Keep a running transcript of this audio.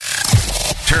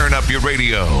Turn up your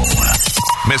radio.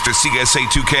 Mr.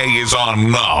 CSA2k is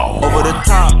on now. Over the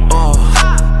top,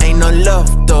 ain't no love,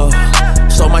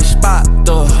 so my spot,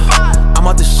 I'm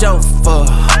off the shelf,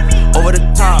 over the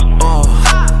top,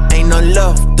 ain't no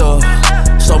love,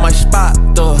 so my spot,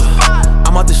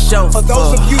 I'm off the shelf. For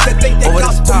those of you that think that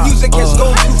gospel music has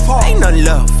gone too far, ain't no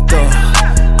love,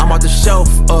 I'm off the shelf,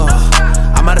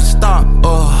 I'm out of stock,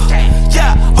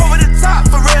 yeah, over the top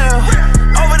for real,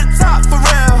 over the top for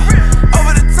real,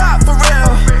 over the top for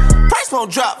real, price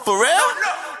won't drop for real,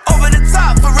 over the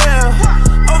top for real,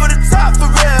 over the top for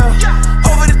real,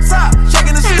 over the top,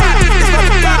 checking the stock, it's about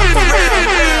to drop for real.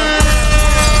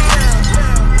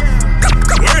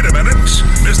 Wait a minute,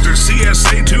 Mr.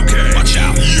 CSA2k. Watch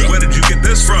out. Where did you get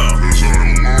this from?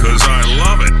 Cause I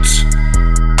love it.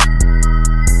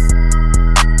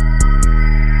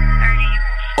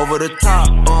 Over the top,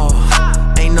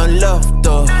 ain't no love,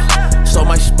 so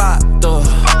my spot,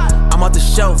 I'm off the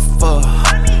shelf,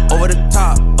 over the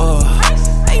top,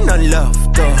 ain't no love,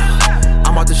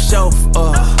 I'm off the shelf,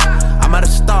 I'm out of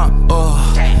stock,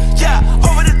 yeah,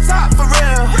 over the top for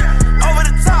real, over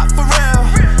the top for real,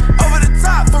 over the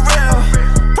top for real,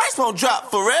 price won't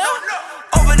drop for real,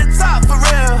 over the top for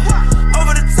real,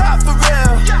 over the top for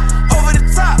real, over the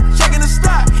top, checking the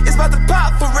stock, it's about to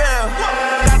pop for real.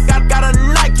 Got a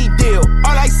Nike deal,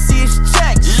 all I see is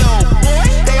checks. Little boy,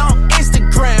 they on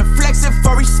Instagram, flexing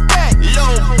for respect.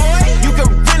 Little boy, you can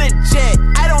rent a jet,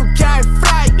 I don't carry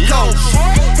flight. Little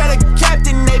boy, got a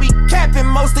captain, they be capping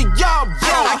most of y'all,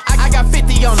 bro. I got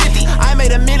 50 on it, I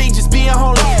made a milli just being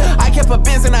holy. I kept a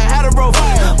Benz and I had a rover.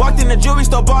 Walked in the jewelry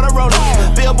store, bought a roller.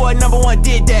 Billboard #1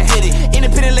 did that, hit it.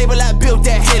 Independent label, I built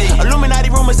that, hit it. Illuminati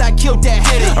rumors, I killed that,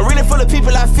 hit it. Arena full of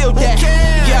people, I feel that.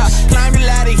 Yeah, climb the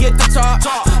ladder, hit the top.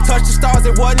 Touch the stars,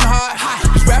 it wasn't hot.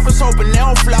 These rappers hoping they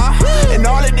don't fly. And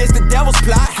all of this, the devil's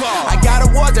plot. I got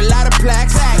awards, a lot of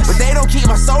plaques, but they don't keep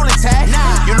my soul intact.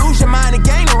 You lose your mind and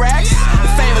gain the racks. The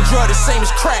fame of drug, the same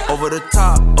as crack. Over the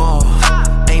top,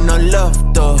 ain't no love,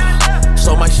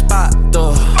 so my spot,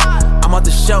 I'm off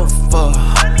the shelf,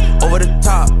 over the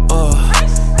top,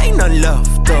 ain't no love,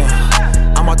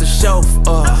 I'm off the shelf,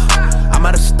 I'm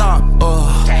out of stock,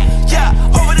 yeah,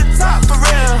 over the top for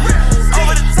real,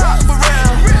 over the top for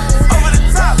real, over the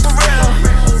top for real,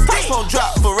 price won't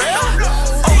drop for real,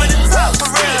 over the top for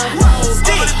real,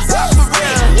 over the top for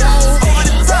real, over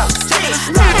the top, checking the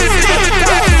stock,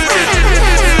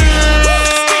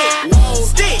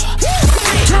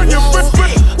 Turn your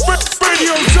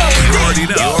radios up.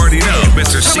 You already know,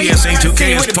 Mr. CSA2k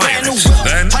is playing it.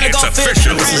 Then it's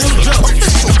official.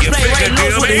 You fake a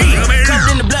deal, me?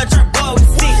 Covered in the blood, turn boy with a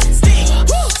stick.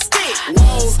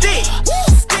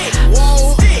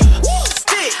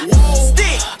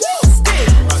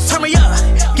 Turn me up,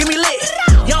 give me lit.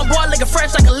 Young boy looking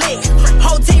fresh like a lick.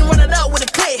 Whole team running up with a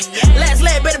click. Last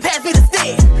leg better pass me the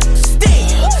stick.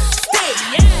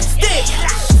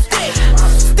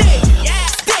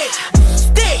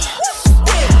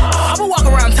 I'ma walk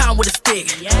around town with a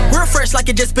stick. Real fresh like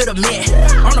it just bit a mint.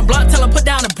 On the block, tell 'em put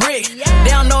down a brick. They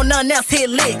don't know nothing else, hit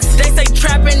licks. They say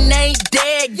trapping ain't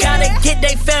dead. Gotta get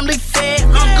they family fed.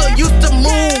 Uncle used to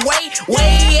move way,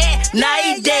 now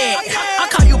he dead. I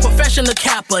call you professional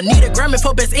capper. Need a Grammy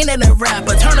for best internet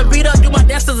rapper. Turn a beat up, do my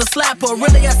dance as a slapper.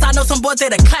 Really, yes, I know some boys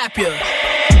that'll clap you.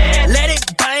 Let it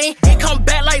bang, and come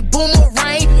back like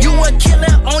boomerang. You a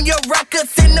killer on your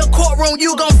records in the courtroom,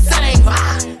 you gon' sing.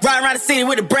 Riding around the city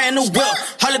with a brand new whip.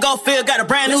 Holly Goldfield got a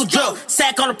brand new drip.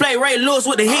 Sack on the play, Ray Lewis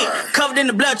with a hit. Covered in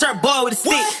the blood, church boy with a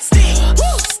stick.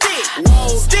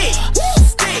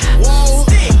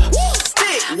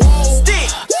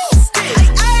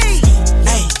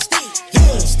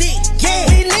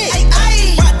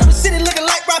 Ride through the city looking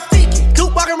like Rafiki.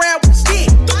 Duke walking around with a stick.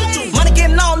 Money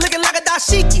getting on looking like a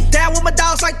dashiki. Down with my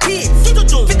dogs like kids.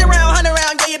 50 round, 100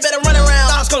 round, yeah, you better run around.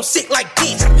 Dogs gon' sick like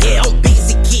this. Yeah, I'm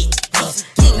busy kid.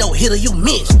 You ain't no hitter, you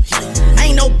miss.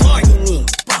 Ain't no bargaining.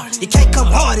 You can't come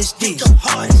hard as this.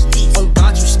 On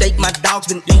God, you stake my dogs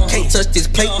been eat. Can't touch this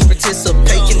plate, we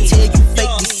participate. Can tell you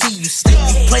fake, we see you stake.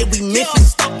 You play, we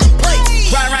Memphis, stop the play.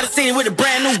 Riding around the city with a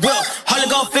brand new whip. Holly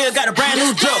Goldfield got a brand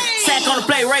new drip. Sack on the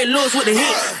play, Ray Lewis with a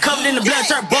hit. Covered in the blood,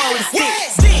 church boy with a stick.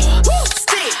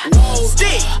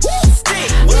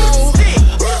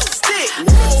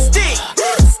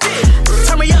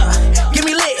 Turn me up, give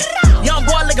me lit. Young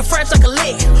boy looking fresh like a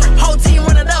lick. Whole team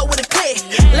running up with a click.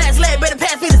 Last leg better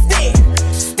pass me the stick.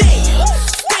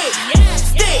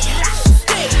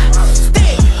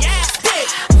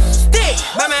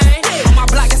 My man, on my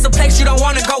block, it's a place you don't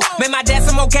wanna go. Man, my dad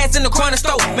some more gas in the corner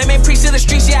store. Man, preach to the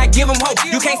streets, yeah, I give them hope.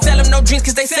 You can't sell them no drinks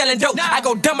cause they selling dope. I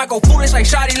go dumb, I go foolish like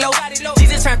Shawty Low.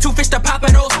 Jesus turned 2 fish to Papa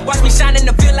Rose. Watch me shine in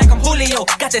the field like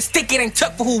got that stick, it ain't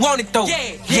tough for who want it though.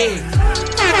 Yeah.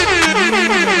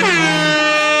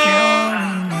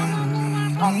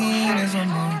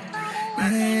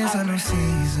 Yes, I know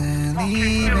season,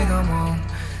 leave it on.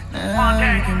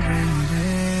 Now you can breathe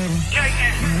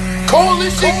in.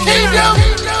 Coalition Kingdom.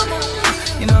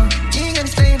 You know, you ain't gotta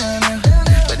stay down there,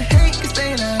 but the hate can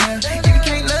stay down there. If you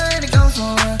can't learn, it goes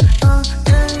somewhere.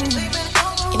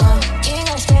 You know, you ain't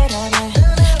gotta stay down there,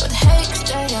 but the hate can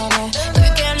stay down there. If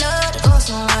you can't learn, it goes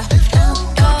somewhere.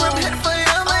 Come from head fight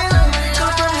all my life.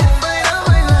 Come from head fight all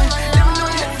my life. Never knew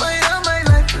head fight all my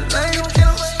life. Like you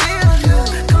can't steal you.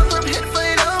 Come from head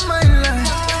fight all my life.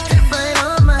 Head fight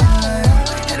all my life.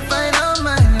 Head fight all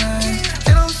my life.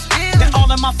 They don't steal. They're all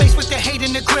in my face with their hate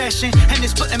and aggression, and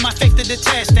it's putting my faith to the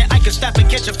test. And I could stop and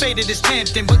catch a fate that is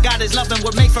tempting, but God is loving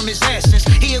what made from His essence.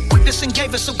 He equipped us and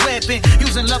gave us a weapon,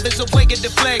 using love as a way of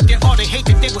deflecting all the hate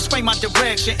that they will spray my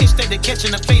direction. Instead of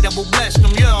catching a fate, I will bless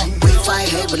them, yeah. We fight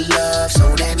hate with love,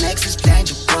 so that makes us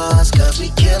dangerous. Cause we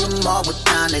kill them all with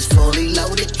kindness, fully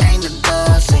loaded, aim and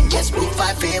bust. And yes, we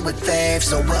fight fear with faith,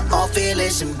 so we're all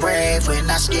fearless and brave. We're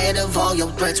not scared of all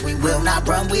your threats, we will not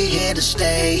run, we're here to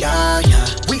stay, yeah.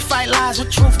 We fight lies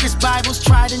with truth, this Bible's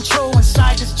tried and true.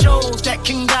 Inside this jewels that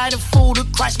can guide a fool to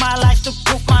Christ. My life's the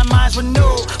proof, my mind's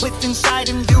renewed. With insight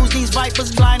and views, these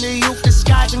vipers blind to youth,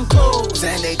 disguise and clothes.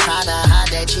 And they try to hide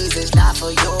that Jesus not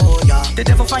for you, yeah. The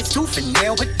devil fights tooth and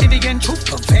nail, but then again truth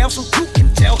prevails. So you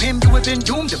can tell him you have been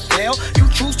doomed to fail. You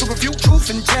choose to refute truth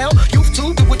and tell. You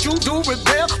too do what you do,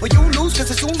 rebel. But you lose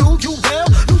cause it's who knew you well.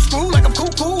 You screw like I'm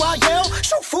cool, I yell.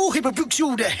 Show fool, he rebukes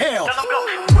you to hell.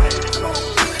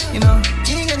 You know,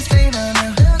 you ain't gotta stay down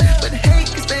there, but the hate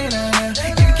can stay down there.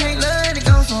 If you can't learn, it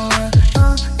goes somewhere.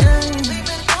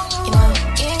 You know,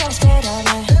 you ain't gotta stay down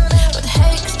there, but the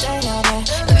hate can stay down there.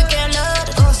 If you can't learn,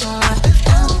 it goes somewhere.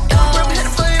 Come from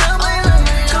head fight all my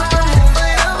life. Come from head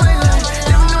fight all my life.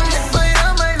 Never knew head fight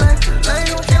all my life. Like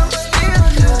you can't steal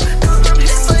you. Come from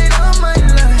head fight all my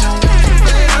life. Head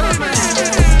fight all my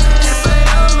life. Head fight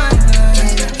all my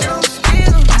life. Don't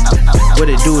steal.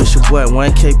 What it do is your boy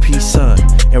 1KP son.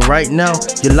 And right now,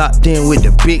 you're locked in with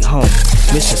the big homie,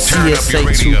 Mr.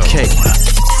 CSA2k.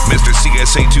 Mr.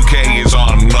 CSA2k is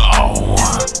on now.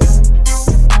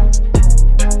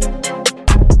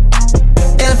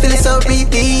 I'm feeling so deep,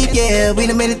 yeah. We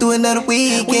done made it through another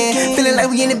weekend. Feeling like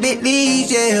we in the big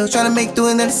leagues, yeah. Trying to make through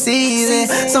another season.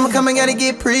 Summer coming, gotta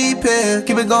get prepared.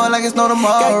 Keep it going like it's no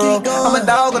tomorrow. I'm a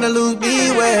dog, gonna lose,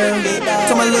 beware.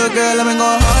 Told my little girl, let me go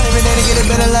hard every day to get a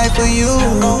better life for you.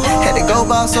 Had to go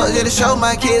boss up just to show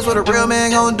my kids what a real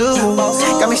man gon' do.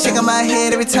 Got me shaking my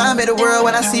head every time at the world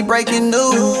when I see breaking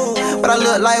news. But I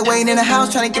look like waiting in the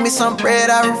house trying to give me some bread,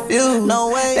 I refuse. No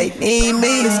way, they need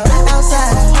me.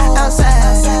 Outside, outside.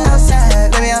 Outside,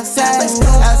 let me outside,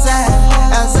 outside,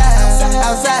 outside,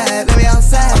 outside, let me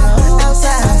outside,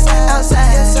 outside,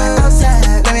 outside,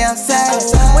 outside, let me outside.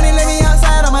 When they let me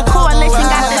outside, on my Coalition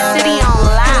got the city on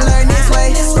lock. Learn this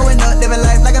way, growing up, living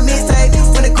life like a mixtape.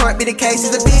 When the court be the case,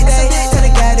 it's a big day. Tell the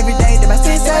God every day that my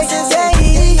sensei,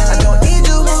 I don't need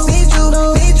you, need you,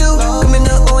 need you. Coming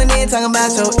up, going in, talking about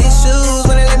your issues.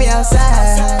 When they let me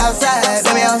outside, outside,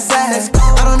 let me outside.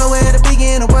 I don't know where to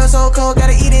begin. The world's so cold,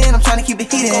 gotta eat it. I'm trying to keep the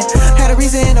heat in. Had a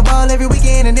reason to ball every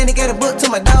weekend, and then they get a book to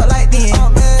my dog like then.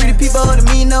 Pretty people to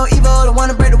me no evil, the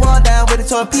wanna break the wall down with a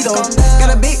torpedo. Got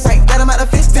a big break, that I'm out of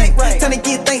fish tank. Time to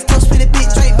get thanks, toast with a big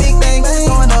straight, big bang.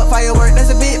 Going up, firework,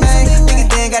 that's a big bang. Niggas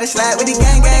then gotta slide with the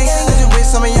gang gang. I just wish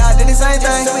some of y'all did the same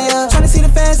thing. Trying to see the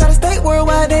fans out of state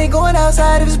worldwide, they ain't going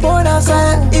outside if it's pouring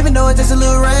outside. Even though it's just a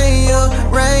little rain,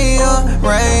 rain,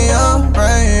 rain,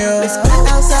 rain.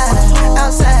 Outside,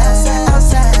 outside,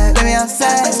 outside, let me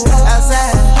outside,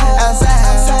 outside, outside,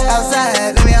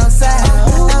 outside, let me outside,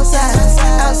 outside,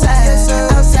 outside,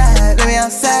 outside, let me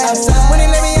outside. When they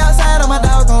let me outside, all my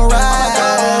dogs gon' ride.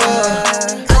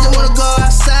 I just wanna go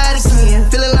outside again,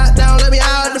 feeling locked down, let me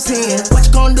out the pen. What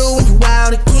you gon' do when you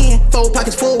wild again? 4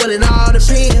 pockets full, well it all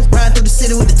depends. Riding through the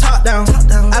city with the top down.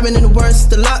 I've been in the worst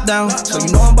since the lockdown, so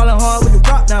you know I'm ballin' hard with the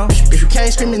rock down. If you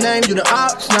can't scream your name, you the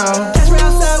ops now. Catch me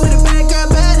outside with a bad girl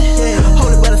body.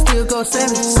 Hold it, but I still go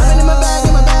savage. I've been in my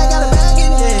bag, got a bag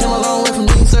in it. Came a long way from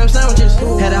these serve sandwiches.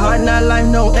 Had a hard night life,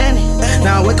 no Annie.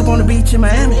 Now I wake up on the beach in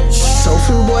Miami. So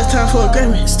few boys, time for a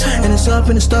Grammy. And it's up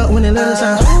in the start when they let us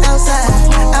out. Outside,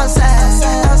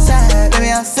 outside, outside, let me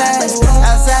outside,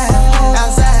 outside,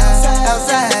 outside,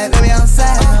 outside, let me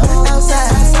outside, outside,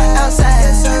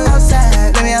 outside,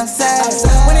 outside, let me outside.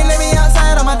 When they let me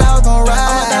outside, all my dogs gon'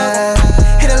 ride.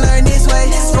 Had to learn this way,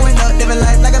 growing up, living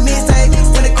life like a mixtape.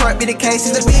 When the court be the case,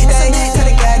 it's a big day. Tell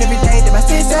the God every day that my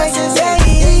sensei,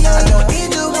 I don't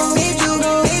need you, need you,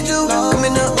 need you.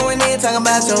 Coming up, going in, talking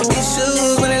about your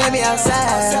issues when they let me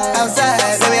outside.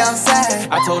 Let me outside.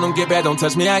 I told them get back, don't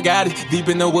touch me, I got it. Deep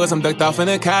in the woods, I'm ducked off in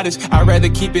a cottage. I'd rather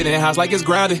keep it in house like it's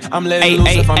grounded. I'm letting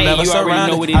loose if I'm never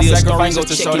surrounded. I sacrifice just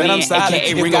to show that I'm solid.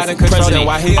 If God in control, then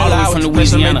why he allow it?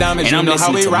 Pressure me diamonds, you know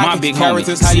how we rock it.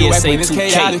 Characters, how you act when it's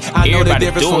chaotic. I know the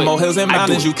difference from molehills and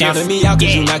mountains. You counting me out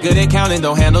cause you not good at counting.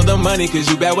 Don't handle the money cause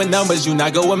you bad with numbers. You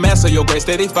not good with math so your grade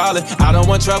steady falling. I don't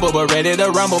want trouble but ready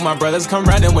to rumble. My brothers come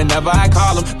running whenever I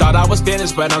call them. Thought I was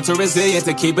finished but I'm too resilient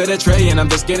to keep it a trillion. I'm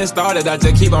just getting started. I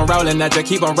just keep on rolling. I just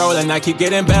keep on rolling. I keep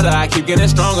getting better. I keep getting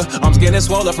stronger. Arms getting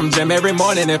swollen from gym every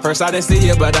morning. At first I didn't see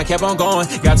it but I kept on going.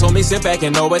 God told me sit back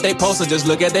and know what they posted. Just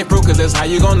look at their fruit cause that's how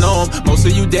you gon' know them. Most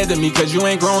of you dead to me cause you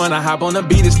ain't growing. I hop on the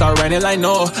beat and start running like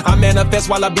Noah. I manifest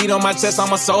while I beat on my chest.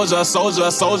 I'm a soldier, a soldier,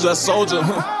 a soldier, a soldier.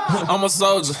 I'm a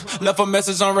soldier. Left a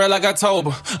message on red like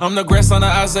October. I'm the grandson of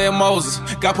Isaiah Moses.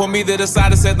 God put me to the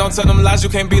side and said don't tell them lies. You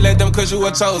can't be like them cause you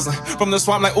were chosen. From the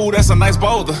swamp like ooh that's a nice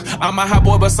boulder. I'm a hot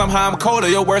boy but somehow I'm colder.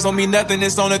 Your words don't mean nothing.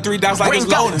 It's on the 3 dots like it's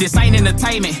loaded. This ain't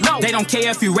entertainment. No. They don't care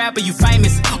if you rap or you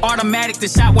famous. Automatic the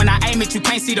shot when I aim it. You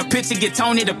can't see the picture, get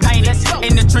Tony to paint it.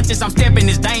 In the trenches I'm stepping,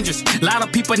 it's dangerous. Lot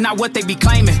of people not what they be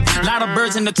claiming. Lot of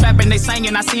birds in the trap and they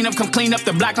singing. I seen them come clean up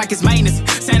the block like it's maintenance.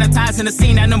 Sanitizing the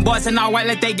scene and them boys and all white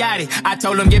like they got it. I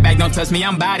told them get back, don't touch me,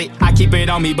 I'm bout it. I keep it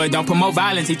on me but don't promote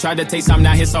violence. He tried to take something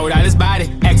out, he sold out his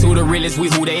body. Ask who the realest, we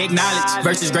who they acknowledge.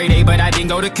 Versus grade A but I didn't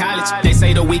go to college. They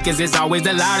say the weakest is always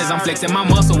the loudest. I'm flexing my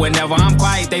muscle whenever I'm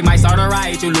quiet. They might start a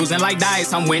riot, you losing like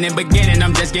dice. I'm winning beginning,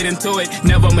 I'm just getting to it.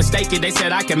 Never mistake it, they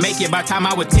said I can make it. By the time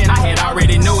I was 10, I had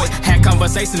already knew it. Had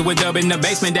conversations with Dub in the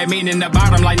basement, that mean in the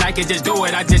bottom like Nike, just do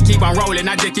it. I just keep on rolling,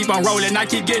 I just keep on rolling. I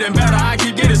keep getting better, I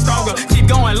keep getting stronger. Keep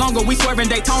going longer, we swerving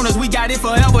Daytonas. We got it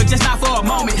forever, just not for a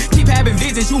moment. Keep having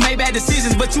visions, you made bad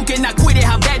decisions, but you cannot quit it.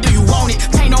 How bad do you want it?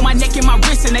 Pain on my neck and my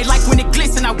wrist, and they like when it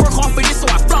glisten. I work hard for this, so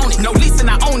I flown it. No leasing,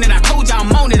 I own it. I told you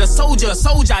I'm on it. A soldier,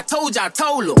 I told you, I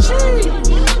told you.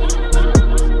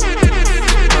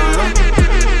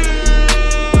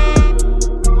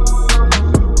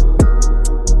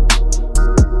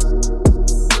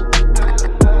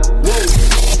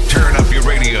 Turn up your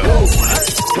radio.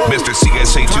 Mr.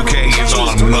 CSA2k is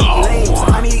on now.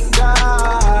 I need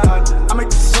God. I make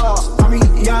the sauce. I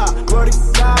mean, yeah, glory to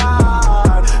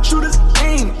God. Shooters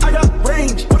aim. I got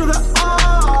range. What are the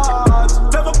odds?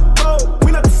 Never go.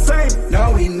 We not the same.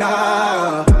 No, we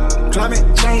not. Climate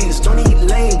change. Don't need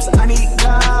lames. I need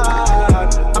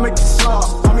God. I make the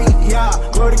sauce. I mean, yeah,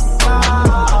 glory to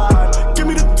God. Give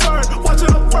me the turn. Watch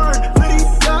it burn. Let it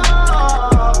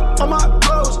go. On my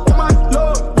clothes. On my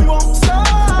Lord. We won't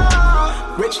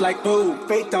stop. Rich like boo.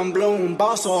 Faith on bloom.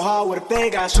 Ball so hard with a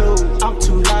fake got shoes. I'm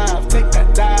too live. Take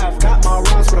that dive. Got my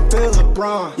runs but I feel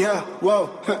LeBron. Yeah, whoa.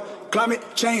 Climate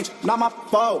change. Not my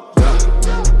fault. Trying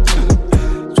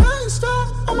to stop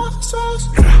on my sauce.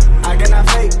 I cannot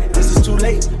fake. This is too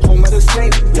late. Home of the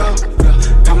safe. Yo.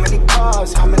 How many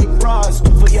cars? How many bras?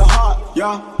 Do for your heart. Yo.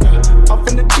 Up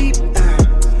in the deep.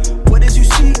 What is you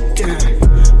seeking?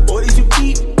 What is you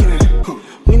eating?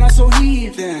 We not so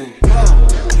heathen.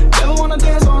 Never wanna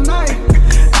dance all night.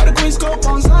 Had a green scope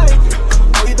on sight.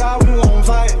 Oh, you thought we won't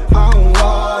fight? I don't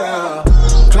know, yeah.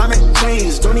 Climate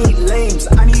change, don't need lames.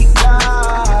 I need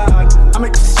God. I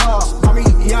make the sauce. I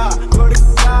mean, yeah, glory to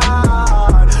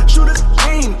God. Shooters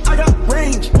aim. I got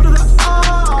range. What are the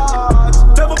odds?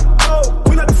 Never go.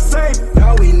 We not the same.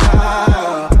 No, we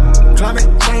not. Climate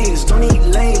change, don't need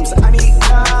lames. I need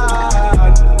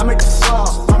God. I make the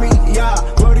sauce. I mean, yeah,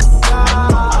 glory to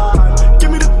God.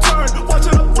 Give me the turn. Watch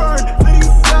it burn. Let it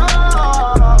go.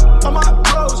 On my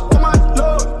clothes. On my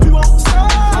Lord. We won't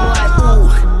stop. I'm like, ooh,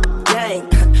 dang.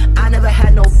 I never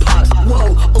had no pops. Whoa,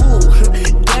 ooh,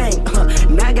 dang.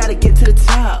 Now I gotta get to the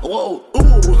top. Whoa,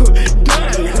 ooh,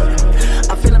 dang.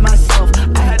 I'm feeling myself.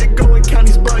 I had to go and count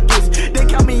these buckets. They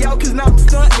count me out cause now I'm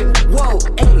stunting. Whoa,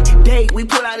 hey, date, we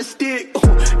pull out a stick.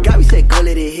 Oh, God, we said go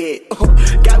let it hit. Oh,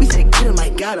 God, we said get him, I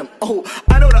got him. Oh,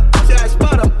 I know the option, I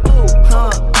spot him. Oh,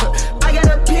 I got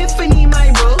a epiphany,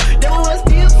 my bro. That one was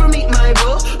steal from me, my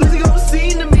bro. Listen, go see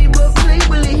to me, but play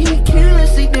will it, he kill and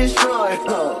see destroy.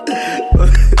 Oh.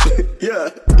 Yeah.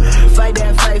 Fight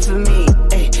that fight for me.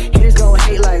 Ay, haters gon'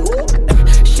 hate like whoop.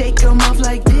 Shake them off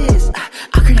like this.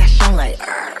 I could not show like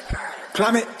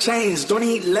Climate change, don't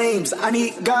need lames. I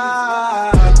need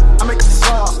God. I make the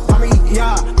sauce. I mean,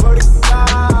 yeah, glory to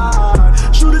God.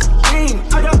 Shooters aim.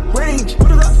 I got range.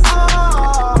 What are the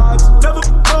odds? Never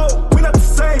go. We not the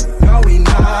same. No, we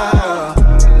not.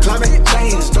 Climate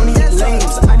change, don't need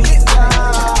lames. I need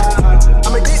God.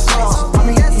 I make the sauce. I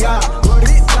mean, yeah, glory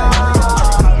to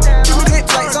God. Big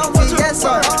plates on me, yes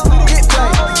sir. Big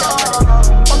plates.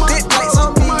 Big plates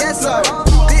on me, yes sir.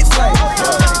 Big plates.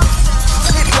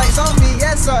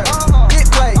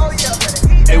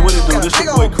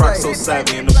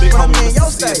 Savvy, and the big homie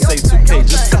Mr. CSA2k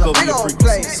just took over your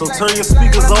frequency. So turn your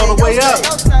speakers all the way up.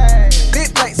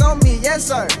 Big plates on me, yes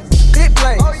sir. Big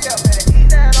plates.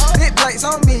 Big plates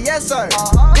on me, yes sir.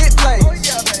 Big plates.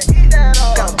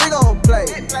 Got a big old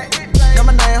plate. Got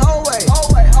my name whole way.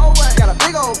 Got a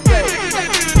big old plate.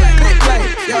 Big plate,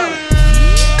 yo.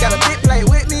 Got a big plate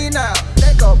with me now.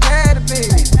 Let go pad the beat.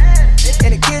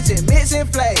 In the kitchen, mixing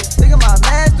flavors. Look at my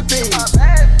masterpiece.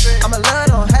 I'ma love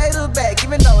them haters back,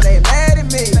 even though they mad at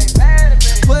me.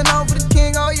 Putting on for the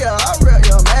king, oh yeah, I rep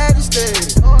your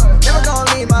majesty. Never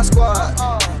gonna leave my squad.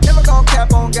 Never gonna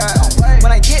cap on God.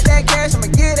 When I get that cash,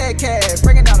 I'ma get that cash.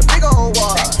 Breaking down a big old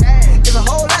wall. There's a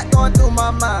whole lot going through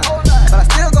my mind, but I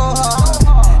still go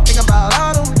hard. Think about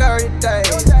all them dirty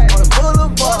days on the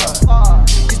boulevard.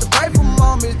 Used to pray for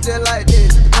moments just like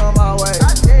this to come my way.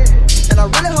 And I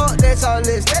really hope that's all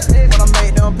listen when I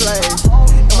make them plays.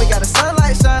 And we got the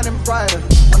sunlight shining brighter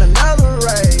on another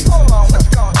rays.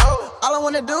 All I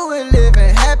wanna do is live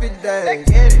in happy days.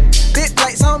 Big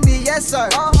plates on me, yes sir.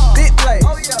 Big plates.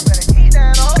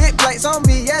 Big plates on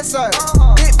me, yes sir.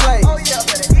 Big plates.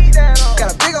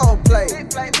 Got a big old plate.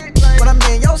 When I'm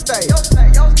in your state,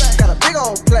 got a big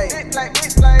old plate.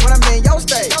 When I'm in your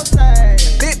state,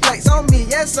 big plates on me,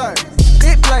 yes sir.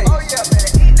 Big plates.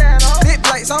 Big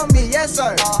plates on me, yes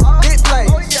sir. Big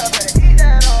plates.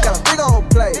 Got a big old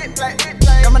plate.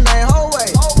 Got my name whole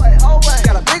way.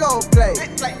 Got a big old plate.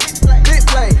 Big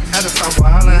plate. Had to stop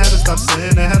wildin', had to stop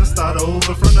sinning, had to start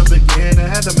over from the beginning.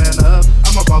 Had to man up.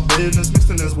 I'm about business,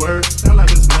 mixing his words. Not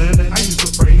like it's blending. I used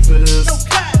to pray for this.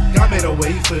 God made a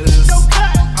way for this.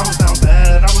 I was down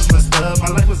bad, I was messed up. My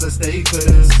life was at stake for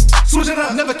this. Switch it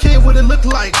up. Never cared what it looked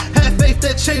like. Had faith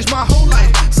that changed my whole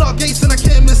life. Saw gates and I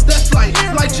can't miss that flight.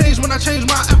 Life changed when I changed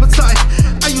my appetite.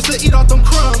 I used to eat off them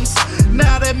crumbs.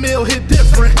 Now that meal hit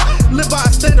different. Live by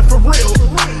a standard for real.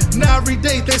 Now every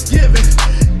day Thanksgiving.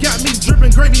 Got me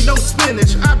dripping gravy, no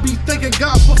spinach. I be thanking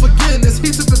God for forgiveness. He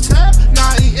took the tab,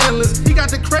 now I eat endless. He got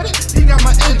the credit, he got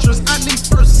my interest. I need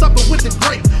first supper with the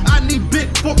grape. I need big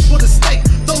book for the steak.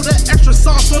 Throw that extra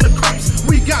sauce on the crepes.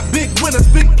 We got big winners,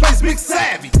 big plays, big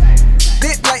savvy.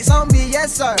 Big plates on me,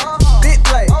 yes sir. Big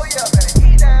plates.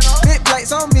 Big plates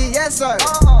on me, yes sir.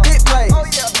 Big plates.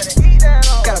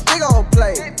 Got a big old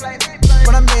plate.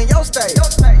 When I'm in your state,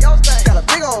 got a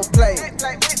big old plate.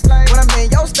 When I'm in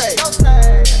your state,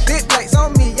 big plates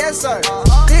on me, yes sir.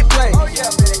 Big plates.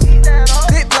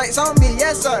 Big plates on me,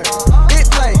 yes sir. Big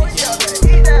plates.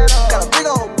 Got a big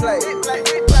old plate.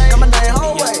 Got my name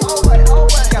whole way.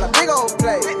 Got a big old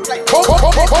plate.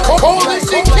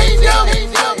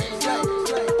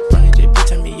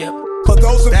 For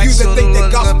those of you that think that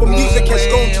gospel music has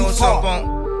gone too far,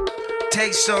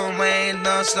 take some rain,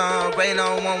 no storm, rain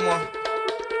on 1-1.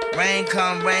 Rain,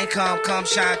 come,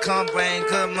 shine, come, rain,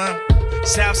 good man.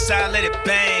 Southside, let it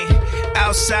bang.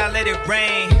 Outside, let it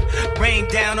rain. Rain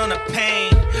down on the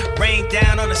pain. Rain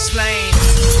down on the slain.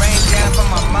 Rain down for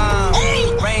my mom.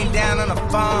 Rain down on the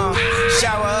farm.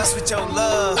 Shower us with your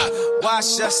love.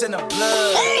 Wash us in the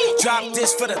blood. Drop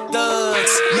this for the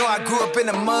thugs. Know I grew up in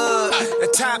the mud. The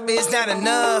top is not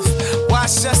enough.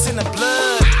 Wash us in the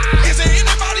blood. Is there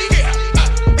anybody here?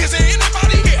 Is there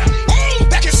anybody here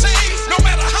that can say no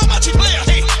matter how much you play a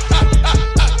hate?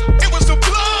 It was the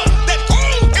blood that.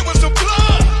 It was the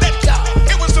blood that.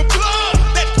 It was the blood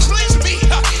that cleansed me.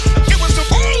 It was the.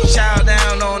 Shout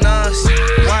down on us.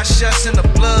 Wash us in the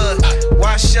blood.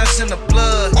 Wash us in the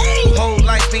blood. Whole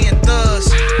life being thugs.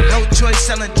 No choice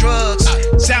selling drugs.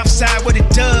 Southside what it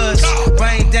does.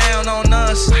 Rain down on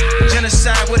us.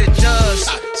 Genocide what it does.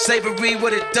 Slavery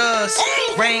what it does.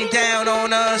 Rain down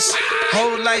on us.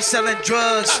 Whole life selling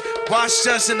drugs. Wash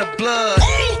us in the blood.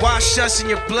 Wash us in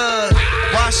your blood.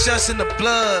 Wash us in the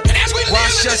blood.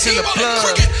 Wash us in the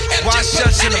blood. Wash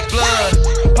us in the blood.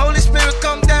 Holy Spirit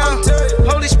come down.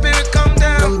 Holy Spirit come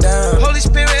down. Holy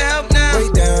Spirit help now.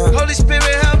 Holy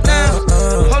Spirit help now.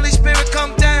 Holy Spirit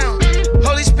come down.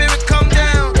 Holy Spirit come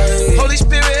down. Holy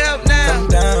Spirit help now.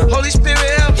 Holy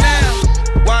Spirit help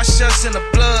now. Wash us in the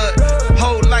blood.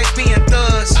 Whole life being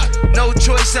thugs. No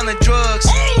choice selling drugs.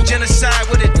 Genocide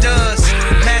what it does.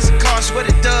 Mass cost what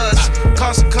it does.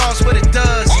 Cost what it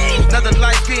does. Another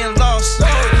life being lost.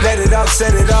 let it off,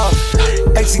 set it off.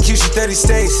 Execution 30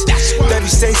 states. 30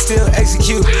 states still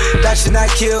execute. That should not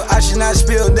kill, I should not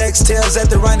spill. Next tails at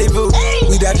the rendezvous.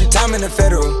 We dodge your time in the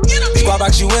federal. Squad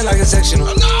box you in like a sectional.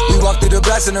 We walk through the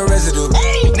blast in the residue.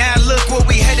 Now look what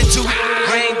we headed to.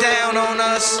 Rain down on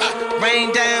us.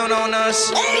 Rain down on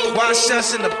us. Wash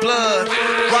us in the blood.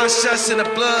 Wash us in the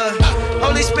blood.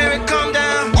 Holy Spirit come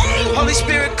down. Holy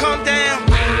Spirit come down.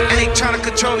 I ain't trying to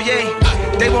control, yeah.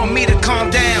 They want me to calm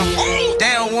down.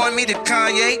 They don't want me to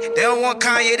Kanye. They don't want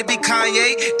Kanye to be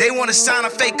Kanye. They wanna sign a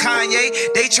fake Kanye.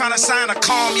 They tryna sign a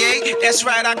Kanye. That's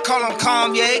right, I call him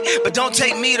Kanye. But don't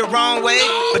take me the wrong way.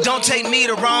 But don't take me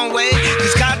the wrong way.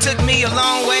 Cause God took me a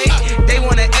long way. They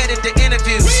wanna edit the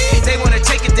interviews. They wanna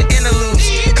take it to interludes.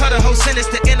 Cut a whole sentence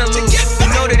to interlude. You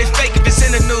know that it's fake if it's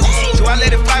in the news. So I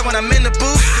let it fly when I'm in the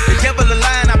booth. The devil a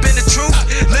lie and I've been the truth.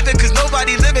 Living cause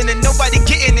nobody living and nobody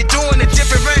getting it. Doing a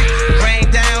different rain. Rain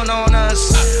down on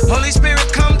us. Holy Spirit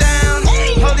come down.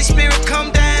 Holy Spirit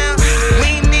come down.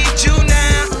 We need you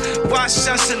now. Wash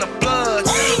us in the blood.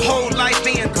 Whole life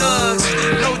being thugs.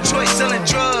 No choice selling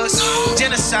drugs.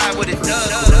 Genocide what it does.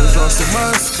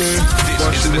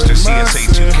 This is Mr.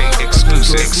 CSA2k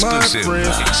exclusive.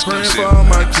 Praying for all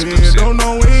my kids. Don't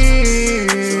know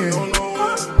when,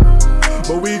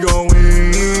 but we gon'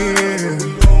 win.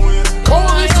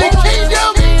 Coalition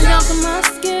Kingdom. Rain down from my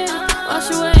skin, wash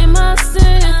away my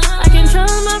sin. I can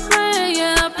trust my friend,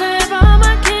 yeah. I pray for all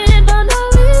my kids, don't know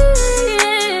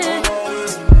when,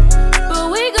 but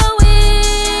we gon'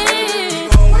 win.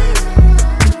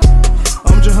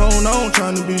 I'm just holding on,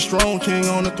 trying to be strong, king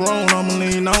on the throne. I'ma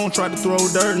lean on, try to throw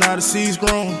dirt, now the seed's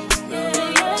grown.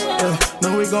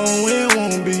 No, we gon' win,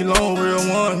 won't be long. Real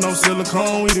ones, no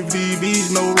silicone. We the VVs,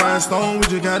 no rhinestone. We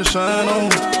just gotta shine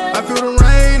on. I feel the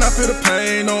rain, I feel the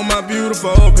pain on my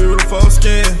beautiful, beautiful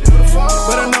skin.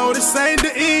 But I know this ain't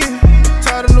the end.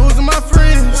 Tired of losing my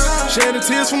friends, shedding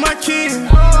tears for my kids.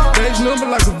 Days number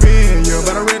like a bin, yeah.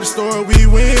 But I read the story, we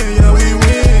win, yeah, we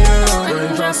win, yeah.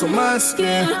 Raindrops on my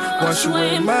skin, wash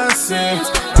away my sins.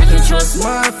 I can trust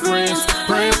my friends,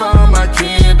 praying for all my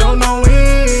kids. Don't know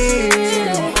when,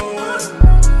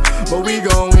 but we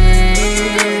gon'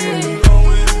 win.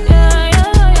 Yeah.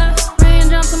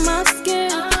 Raindrops on my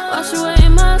skin, wash away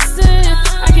my sin.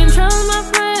 I can trust my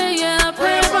friend, yeah. I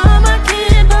pray for all my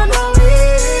kids, don't know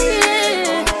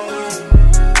when,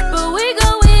 but we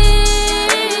gon'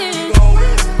 win.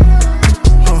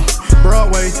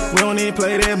 Broadway, we don't even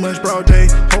play that much broad day.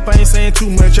 Hope I ain't saying too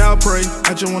much, I'll pray.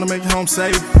 I just wanna make it home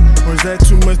safe. Or is that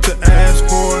too much to ask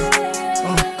for?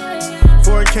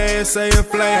 4K, say a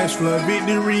flash flood,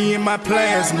 victory in my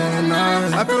plasma.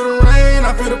 I feel the rain,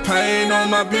 I feel the pain on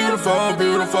my beautiful,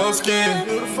 beautiful skin.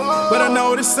 But I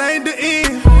know this ain't the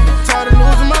end. Tired of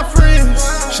losing my friends,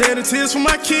 shedding tears for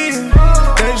my kids.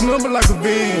 Days number like a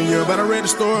bin, yeah. But I read the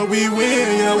story, we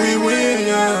win, yeah, we win,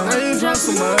 yeah. Raindrops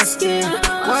on my skin,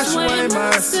 wash away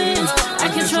my sins. I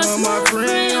can trust my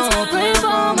friends, pray for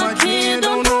all my kids.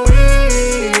 Don't know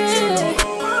when,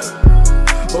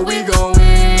 but we gon' win.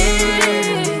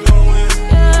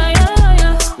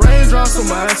 Raindrops on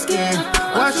my skin,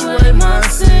 wash away my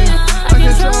sin. I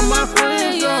can trust my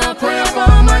friends, pray for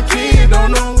all my kids.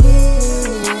 Don't know when,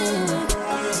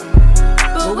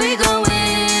 but we gon' win.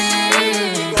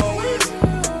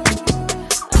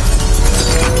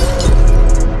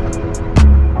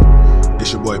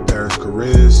 It's your boy Paris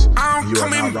Cariz. You are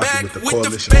now rocking with the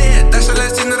Coalition. That's the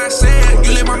last thing that I said.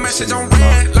 You left my message on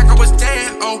red, like I was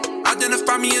dead. Oh,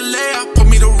 identify me in lab, put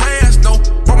me to rest. No,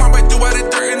 brought my way through all the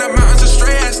dirt in the mountains of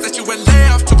stress. That you were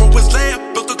left, took what was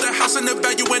left. Built up the house and the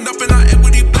value went up in our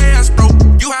equity blast, bro.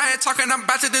 You out here talking, I'm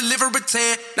about to deliver a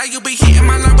tear. Now you be hitting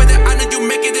my line with it. I know you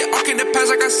making it all in the past,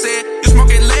 like I said. You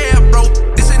smoking lead, bro.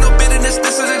 This ain't no bitterness,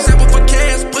 this is an example for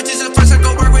cares. Put yourself first, I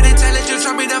go work with intelligence.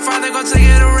 Try me the father, gon' take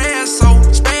it to rest. So,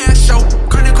 special.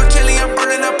 Carnival Coachella, I'm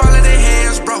burning up all of their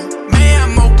hairs, bro.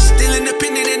 Man, mo, still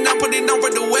independent and I'm putting over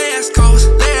the West Coast.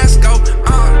 Let's go,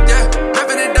 yeah.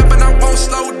 Wrapping it up and I won't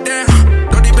slow down.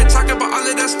 Don't even talk about all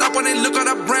of that stuff when they look at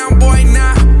a brown boy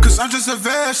now. Cause I'm just a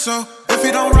vessel. If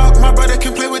he don't rock, my brother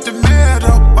can play with the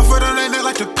metal. My foot on it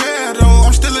like the pedal.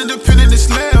 I'm still independent, this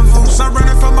levels. I'm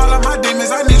running from all of my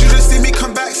demons. I need you to see me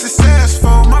come back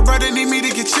successful. My brother need me to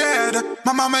get cheddar.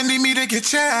 My mama need me to get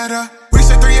cheddar.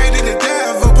 Reach a 380 the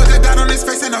devil. Put it down on his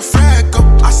face in a freckle.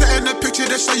 I sat in the picture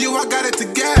to show you I got it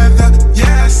together.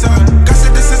 Yes, sir. God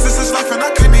said this is life and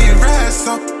I couldn't even rest,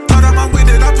 so thought I'm with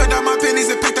it. I put down my pennies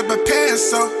and picked up a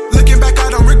pencil. Looking back, I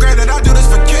don't regret it. I do this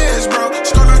for kids, bro.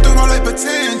 Struggling through all their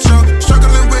potential.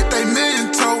 Struggling with they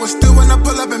mental. And still when I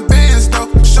pull up in bands, though.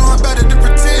 Showing better than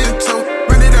pretend to.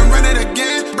 Run it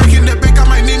again. Breaking the bank, I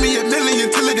might need me $1 million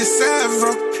till it is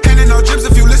several. Handing no drips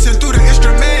if you listen through the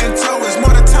instrumental. It's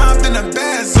more the time than a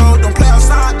bezel. Don't play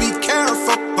outside, be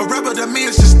careful. A rebel to me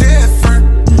is just different.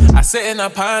 I sit and I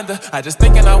ponder, I just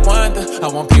think and I wonder. I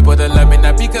want people to love me,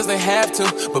 not because they have to,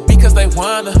 but because they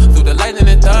wanna. Through the lightning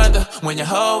and thunder, when your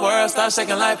whole world starts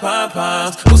shaking like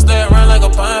pom-poms. Who stay around like a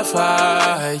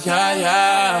bonfire?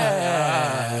 Yeah.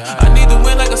 I need to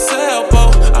win like a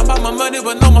sailboat. I'm about my money,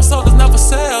 but no, my soul is not for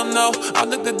sale, no. I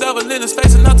looked the devil in his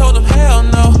face and I told him hell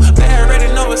no. They already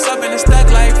know what's up and it's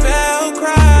stuck like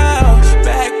Velcro.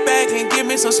 Back and give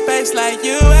me some space like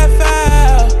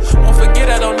UFO. Won't forget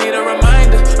I don't need a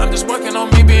reminder. I'm just working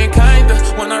on me being kinder.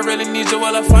 When I really need you,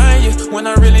 will I find you? When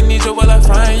I really need you, will I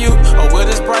find you? Or will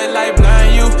this bright light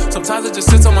blind you? Sometimes it just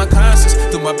sits on my conscience.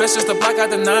 Do my best just to block out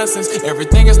the nonsense.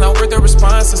 Everything is not worth the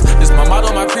responses. This my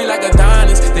motto, my creed like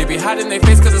Adonis. They be hiding their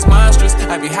face cause it's monstrous.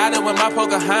 I be hiding with my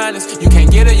Pocahontas. You can't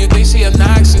get her, you think she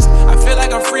obnoxious. I feel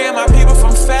like I'm freeing my people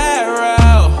from Pharaoh.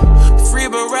 Free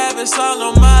but rabbits all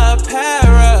on my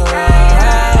apparel.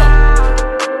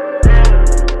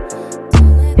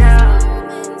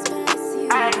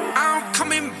 I'm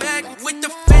coming back with the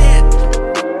Fed.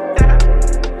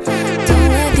 Don't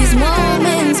let these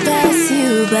moments pass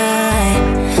you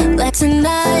by like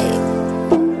tonight.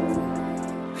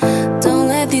 Don't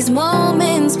let these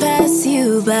moments pass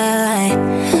you by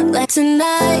like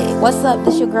tonight. What's up?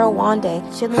 This your girl Wanda,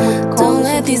 chilling with the Don't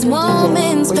let these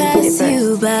moments pass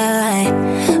you by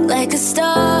like a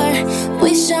star.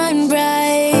 We shine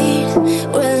bright.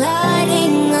 We're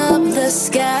lighting up the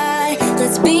sky.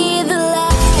 Let's be the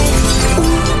light.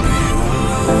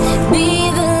 Be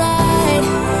the light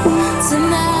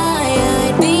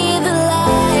tonight. Be the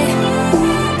light.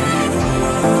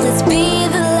 Let's be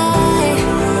the light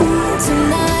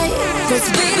tonight. Let's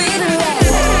be the light.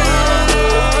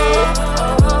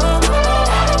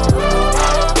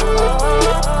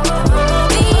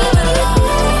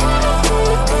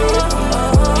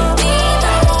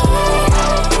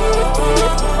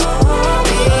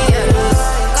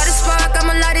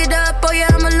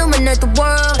 The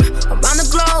world around the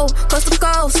globe, coast to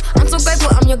coast. I'm so grateful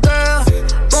I'm your girl.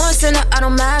 Born sinner, I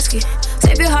don't mask it.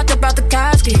 Save your heart about the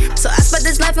casket. So I spent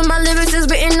this life and my lyrics is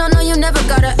written. No, you never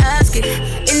gotta ask it.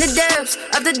 In the depths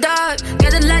of the dark,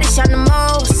 yeah, the light is shine the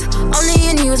most. Only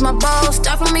in you is my boast.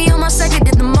 Start from me on my second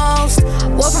did the most.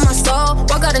 War for my soul,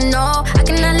 what gotta know. I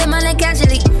cannot live my life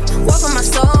casually. War for my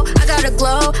soul, I gotta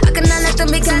glow. I cannot let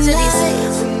them be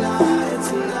casualties.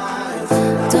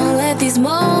 Don't let these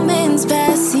moments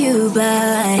pass you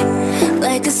by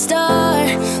like a star.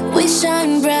 We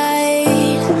shine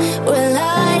bright. We're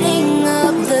lighting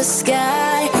up the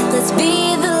sky. Let's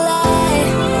be the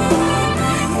light.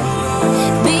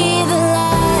 Be the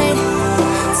light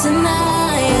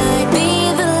tonight.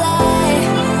 Be the light.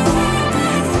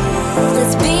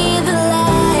 Let's be the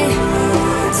light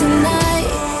tonight.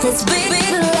 Let's be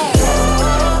the light.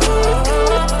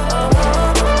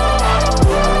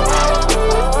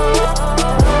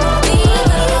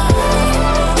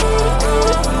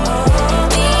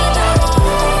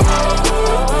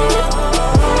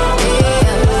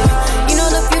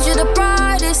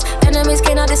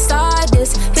 Decide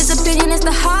this. His opinion is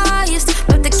the highest,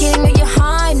 not the king of your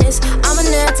highness. I'm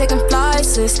in there taking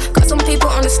flights. Got some people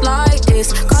on the slide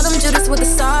this. Call them Judas with the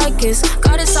sidekicks.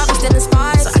 Got it soft, still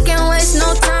inspired. So I can't waste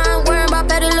no time worrying about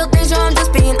better little things. Yo, I'm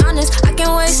just being honest. I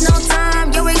can't waste no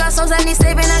time. Yo, we got souls that need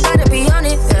saving. I gotta be on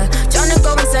it. Yeah. Trying to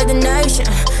go inside the nation.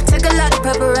 Take a lot of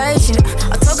preparation.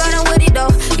 I told God I'm with it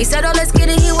though. He said, oh, let's get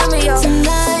it. He with me, yo.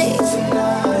 Tonight.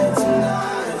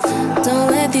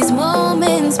 Don't let these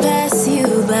moments pass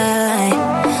you by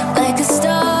like a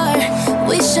star.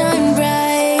 We shine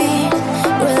bright.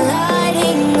 We're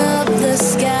lighting up the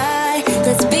sky.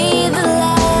 Let's be the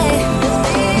light.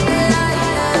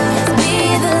 Let's be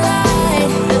the light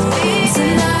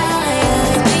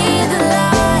tonight. Be the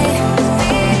light.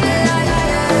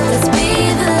 Let's be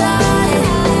the light.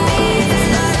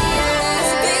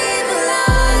 Let's be the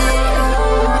light.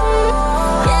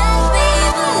 Yeah, be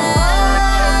the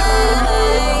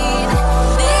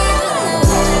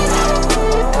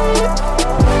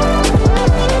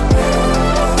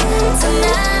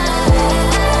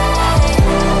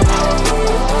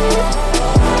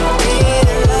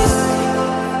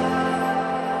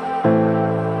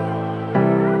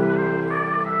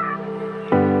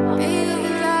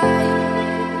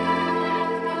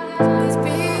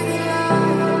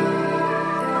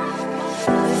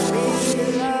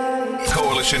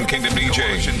Coalition Kingdom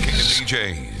DJs.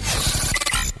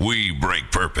 We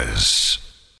break purpose.